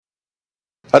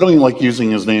I don't even like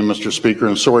using his name, Mr. Speaker,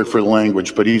 and sorry for the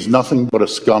language, but he's nothing but a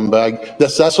scumbag.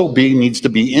 This SOB needs to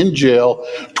be in jail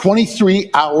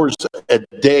 23 hours a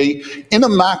day in a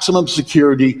maximum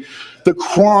security. The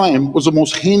crime was the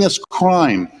most heinous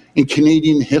crime in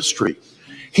Canadian history.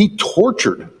 He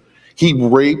tortured, he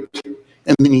raped,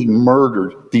 and then he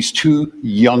murdered these two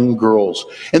young girls.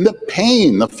 And the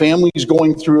pain the family's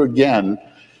going through again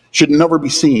should never be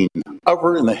seen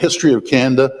ever in the history of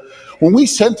Canada. When we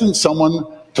sentence someone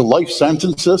to life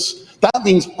sentences, that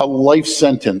means a life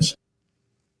sentence.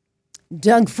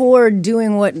 Doug Ford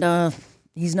doing what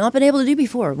he's not been able to do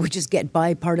before, which is get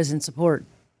bipartisan support.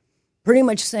 Pretty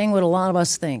much saying what a lot of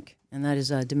us think, and that is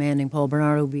demanding Paul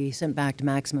Bernardo be sent back to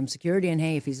maximum security. And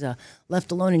hey, if he's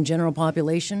left alone in general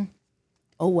population,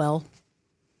 oh well.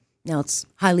 Now, it's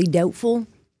highly doubtful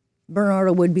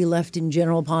Bernardo would be left in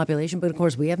general population, but of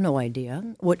course we have no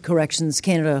idea what Corrections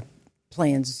Canada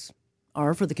plans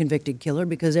are for the convicted killer,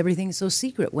 because everything's so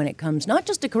secret when it comes not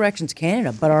just to Corrections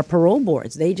Canada, but our parole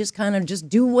boards. They just kind of just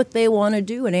do what they want to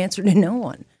do and answer to no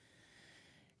one.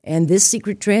 And this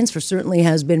secret transfer certainly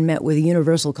has been met with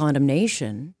universal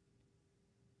condemnation.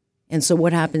 And so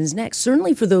what happens next?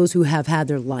 Certainly for those who have had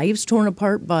their lives torn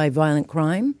apart by violent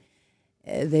crime,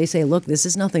 they say, look, this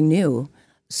is nothing new.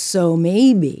 So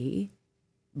maybe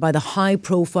by the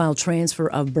high-profile transfer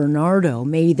of Bernardo,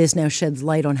 maybe this now sheds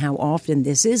light on how often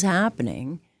this is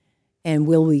happening, and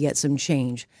will we get some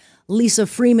change? Lisa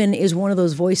Freeman is one of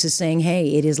those voices saying,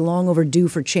 hey, it is long overdue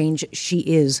for change. She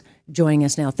is joining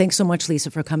us now. Thanks so much,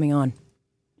 Lisa, for coming on.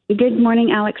 Good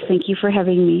morning, Alex. Thank you for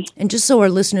having me. And just so our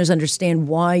listeners understand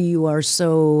why you are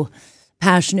so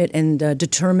passionate and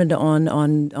determined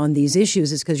on these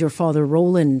issues, is because your father,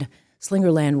 Roland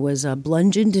Slingerland, was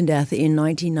bludgeoned to death in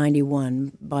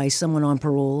 1991 by someone on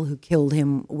parole who killed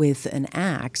him with an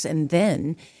axe. And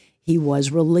then he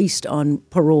was released on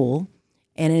parole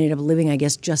and ended up living, I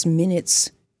guess, just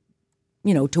minutes,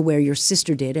 to where your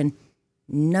sister did. And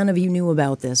none of you knew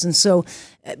about this. And so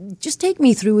just take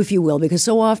me through, if you will, because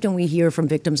so often we hear from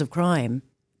victims of crime,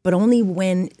 but only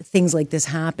when things like this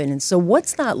happen. And so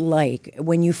what's that like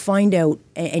when you find out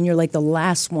and you're like the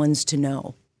last ones to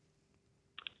know?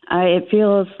 It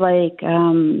feels like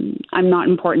I'm not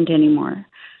important anymore,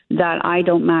 that I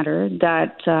don't matter,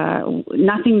 that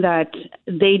nothing that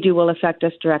they do will affect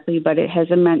us directly, but it has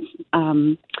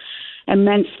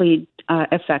immensely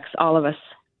affects all of us,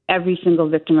 every single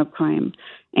victim of crime.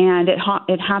 And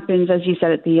it happens, as you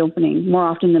said at the opening, more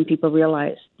often than people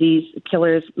realize. These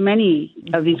killers, many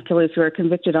of these killers who are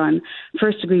convicted on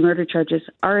first-degree murder charges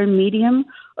are in medium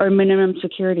or minimum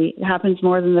security. It happens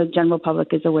more than the general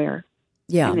public is aware.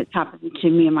 Yeah. And it's happened to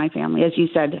me and my family. As you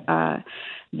said,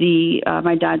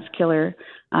 my dad's killer,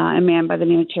 a man by the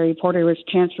name of Terry Porter, was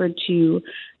transferred to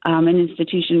an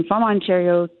institution from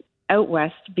Ontario out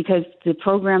west because the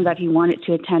program that he wanted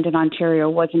to attend in Ontario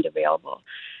wasn't available.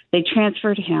 They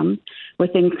transferred him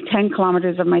within 10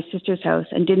 kilometers of my sister's house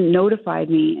and didn't notify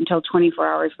me until 24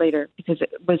 hours later because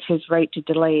it was his right to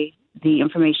delay the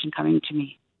information coming to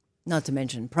me. Not to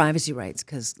mention privacy rights,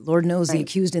 because Lord knows the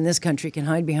accused in this country can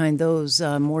hide behind those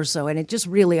more so. And it just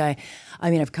really,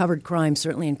 I've covered crime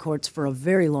certainly in courts for a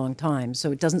very long time,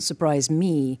 so it doesn't surprise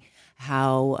me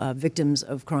how victims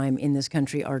of crime in this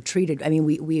country are treated. I mean,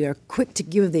 we are quick to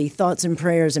give the thoughts and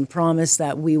prayers and promise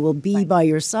that we will be by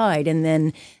your side, and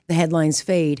then the headlines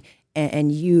fade,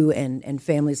 and you and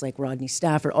families like Rodney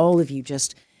Stafford, all of you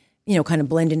just, kind of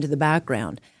blend into the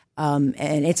background.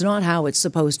 And it's not how it's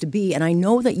supposed to be. And I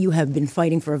know that you have been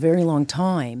fighting for a very long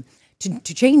time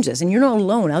to change this. And you're not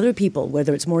alone. Other people,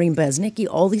 whether it's Maureen Baznicki,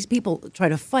 all these people try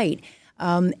to fight.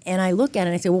 And I look at it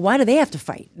and I say, well, why do they have to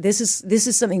fight? This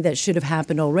is something that should have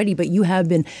happened already. But you have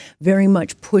been very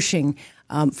much pushing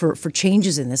for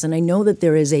changes in this. And I know that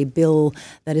there is a bill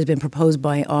that has been proposed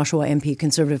by Oshawa MP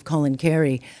Conservative Colin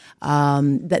Carey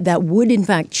that would, in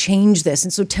fact, change this.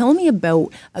 And so tell me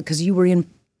about, because you were in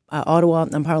Ottawa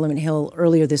on Parliament Hill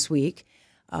earlier this week,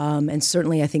 and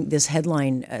certainly I think this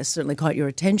headline certainly caught your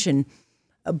attention.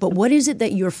 But what is it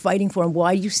that you're fighting for, and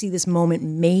why do you see this moment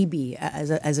maybe as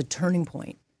a turning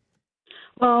point?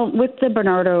 Well, with the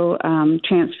Bernardo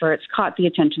transfer, it's caught the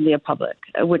attention of the public,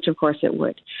 which of course it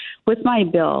would. With my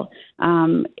bill,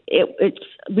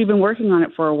 we've been working on it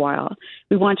for a while.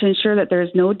 We want to ensure that there is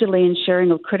no delay in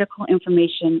sharing of critical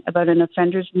information about an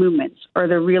offender's movements or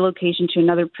their relocation to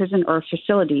another prison or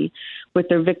facility with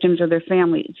their victims or their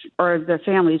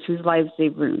families whose lives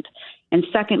they've ruined. And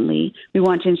secondly, we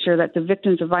want to ensure that the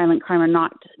victims of violent crime are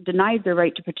not denied their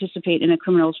right to participate in a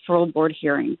criminal's parole board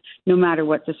hearing, no matter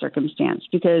what the circumstance.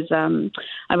 Because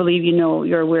I believe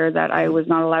you're aware that I was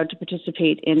not allowed to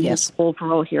participate in his full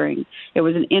parole hearing. It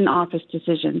was an in-office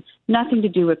decision, nothing to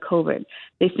do with COVID.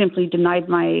 They simply denied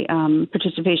my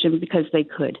participation because they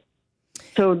could.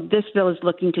 So this bill is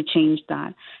looking to change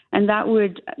that. And that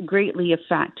would greatly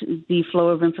affect the flow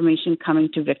of information coming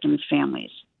to victims'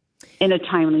 families in a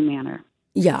timely manner.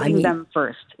 Yeah, putting them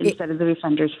first instead of the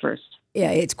offenders first.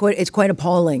 Yeah, it's quite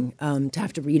appalling to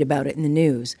have to read about it in the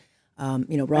news.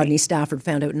 Rodney Stafford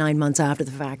found out 9 months after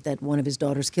the fact that one of his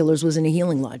daughter's killers was in a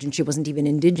healing lodge, and she wasn't even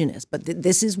Indigenous. But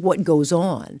this is what goes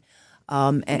on.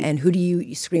 And who do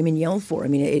you scream and yell for? I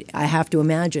mean, I have to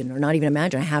imagine, or not even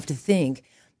imagine, I have to think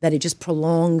that it just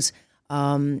prolongs,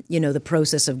 the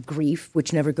process of grief,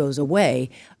 which never goes away.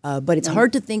 But it's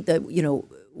hard to think that,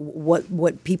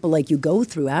 what people like you go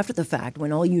through after the fact,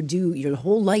 when all you do, your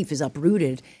whole life is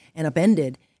uprooted and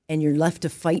upended, and you're left to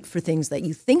fight for things that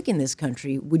you think in this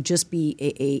country would just be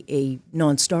a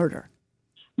non-starter.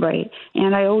 Right.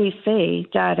 And I always say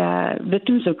that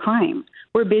victims of crime,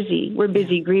 we're busy. We're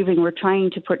busy grieving. We're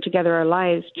trying to put together our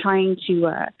lives, trying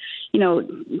to,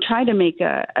 try to make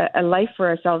a life for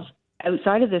ourselves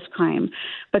outside of this crime.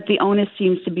 But the onus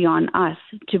seems to be on us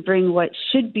to bring what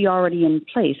should be already in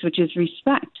place, which is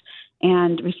respect.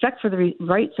 And respect for the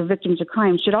rights of victims of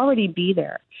crime should already be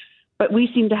there. But we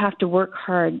seem to have to work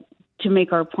hard to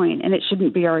make our point, and it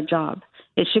shouldn't be our job.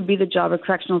 It should be the job of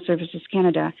Correctional Services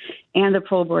Canada and the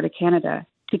Parole Board of Canada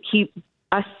to keep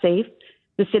us safe,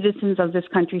 the citizens of this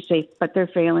country safe, but they're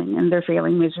failing, and they're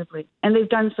failing miserably. And they've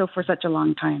done so for such a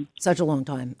long time. Such a long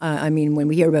time. When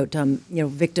we hear about,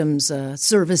 victims'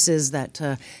 services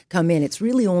that come in, it's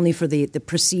really only for the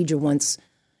procedure once,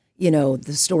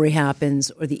 the story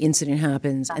happens or the incident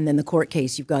happens, and then the court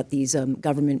case. You've got these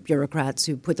government bureaucrats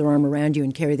who put their arm around you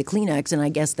and carry the Kleenex, and I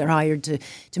guess they're hired to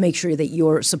make sure that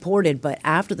you're supported. But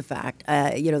after the fact,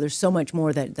 there's so much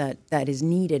more that is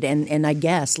needed. And I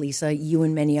guess, Lisa, you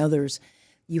and many others,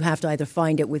 you have to either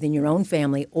find it within your own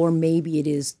family, or maybe it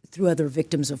is through other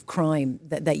victims of crime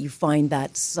that you find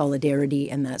that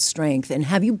solidarity and that strength. And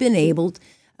have you been able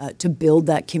to build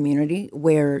that community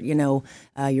where,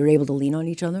 you're able to lean on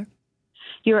each other?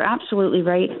 You're absolutely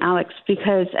right, Alex,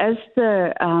 because as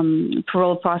the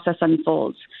parole process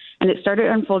unfolds, and it started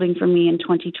unfolding for me in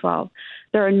 2012,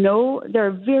 there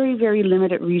are very, very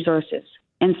limited resources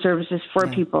and services for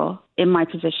people in my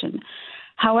position.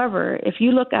 However, if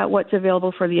you look at what's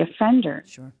available for the offender,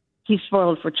 he's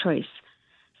spoiled for choice.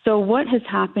 So what has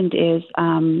happened is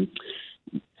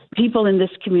people in this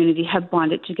community have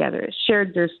bonded together,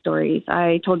 shared their stories.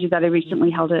 I told you that I recently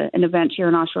held an event here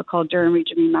in Oshawa called Durham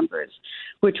Region Remembers,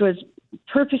 which was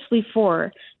purposely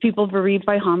for people bereaved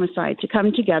by homicide to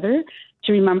come together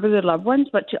to remember their loved ones,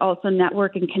 but to also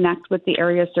network and connect with the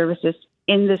area services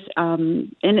in this.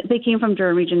 And they came from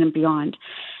Durham Region and beyond.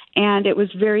 And it was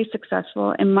very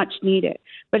successful and much needed.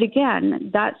 But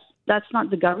again, that's not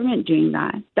the government doing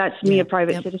that. That's me, a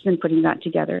private citizen, putting that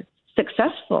together.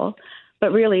 Successful,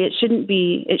 but really it shouldn't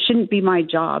be my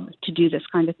job to do this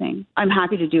kind of thing. I'm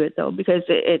happy to do it though, because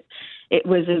it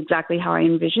was exactly how I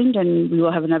envisioned, and we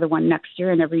will have another one next year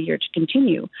and every year to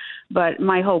continue. But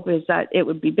my hope is that it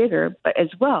would be bigger, but as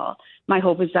well, my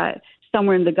hope is that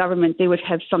somewhere in the government they would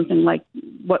have something like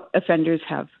what offenders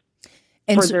have.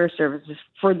 For their services,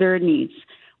 for their needs.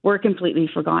 We're completely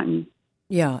forgotten.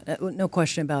 Yeah, no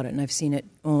question about it. And I've seen it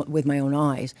with my own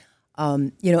eyes.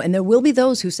 And there will be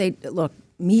those who say, look,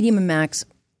 medium and max,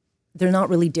 they're not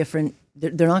really different.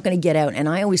 They're not going to get out. And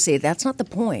I always say that's not the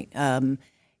point.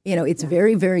 It's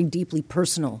very, very deeply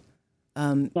personal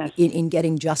in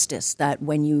getting justice, that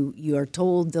when you are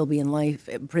told they'll be in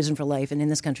prison for life, and in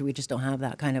this country we just don't have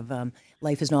that kind of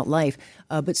life is not life.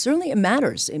 But certainly it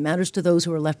matters. It matters to those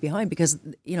who are left behind, because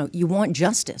you want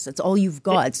justice. It's all you've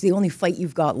got. It's the only fight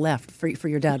you've got left for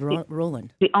your dad,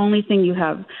 Roland. The only thing you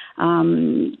have.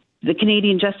 The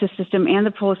Canadian justice system and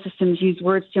the parole systems use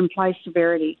words to imply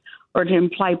severity or to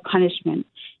imply punishment.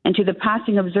 And to the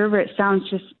passing observer, it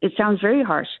sounds very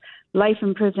harsh. Life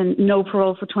in prison, no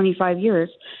parole for 25 years.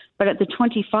 But at the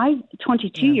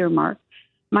 22-year mark,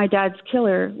 my dad's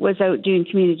killer was out doing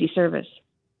community service.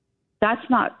 That's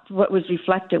not what was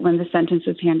reflected when the sentence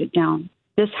was handed down.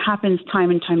 This happens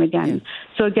time and time again.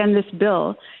 Yeah. So again, this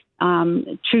bill,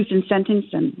 truth in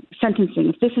sentencing,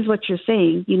 if this is what you're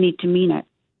saying, you need to mean it.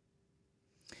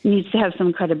 It needs to have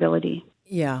some credibility.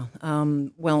 Yeah,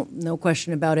 well, no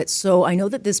question about it. So I know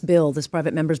that this bill, this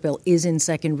private member's bill, is in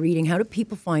second reading. How do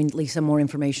people find, Lisa, more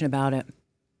information about it?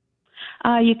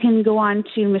 You can go on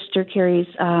to Mr. Carey's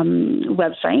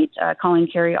website, Colin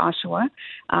Carey Oshawa.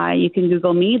 You can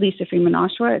Google me, Lisa Freeman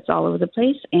Oshawa. It's all over the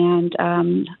place. And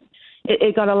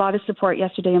it got a lot of support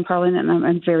yesterday in Parliament, and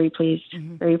I'm very pleased,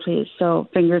 very pleased. So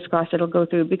fingers crossed it'll go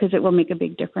through because it will make a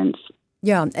big difference.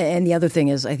 Yeah, and the other thing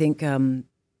is, I think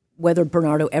whether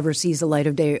Bernardo ever sees the light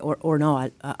of day or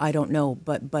not, I don't know.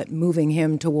 But moving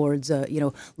him towards,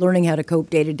 learning how to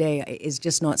cope day to day is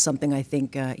just not something I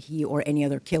think he or any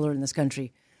other killer in this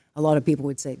country. A lot of people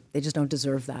would say they just don't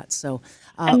deserve that. So,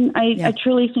 and I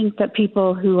truly think that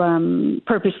people who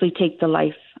purposely take the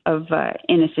life of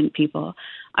innocent people,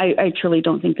 I truly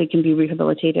don't think they can be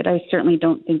rehabilitated. I certainly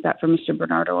don't think that for Mr.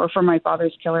 Bernardo or for my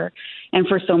father's killer and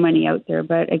for so many out there.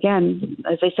 But again,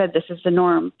 as I said, this is the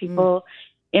norm. People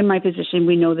in my position,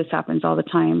 we know this happens all the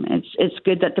time. It's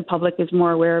good that the public is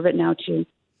more aware of it now too.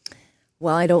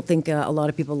 Well, I don't think a lot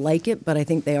of people like it, but I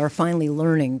think they are finally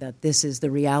learning that this is the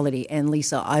reality. And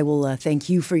Lisa, I will thank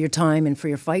you for your time and for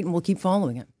your fight, and we'll keep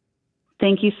following it.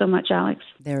 Thank you so much, Alex.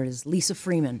 There is Lisa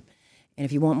Freeman. And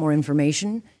if you want more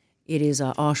information, it is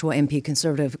Oshawa MP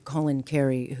Conservative Colin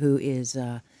Carey who is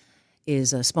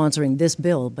sponsoring this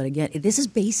bill. But again, this is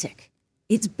basic.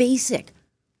 It's basic.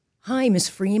 Hi, Miss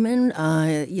Freeman.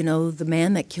 The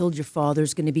man that killed your father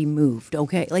is going to be moved.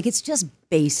 Okay, it's just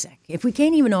basic. If we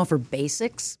can't even offer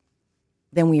basics,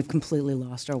 then we have completely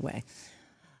lost our way.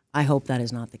 I hope that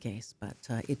is not the case, but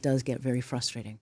it does get very frustrating.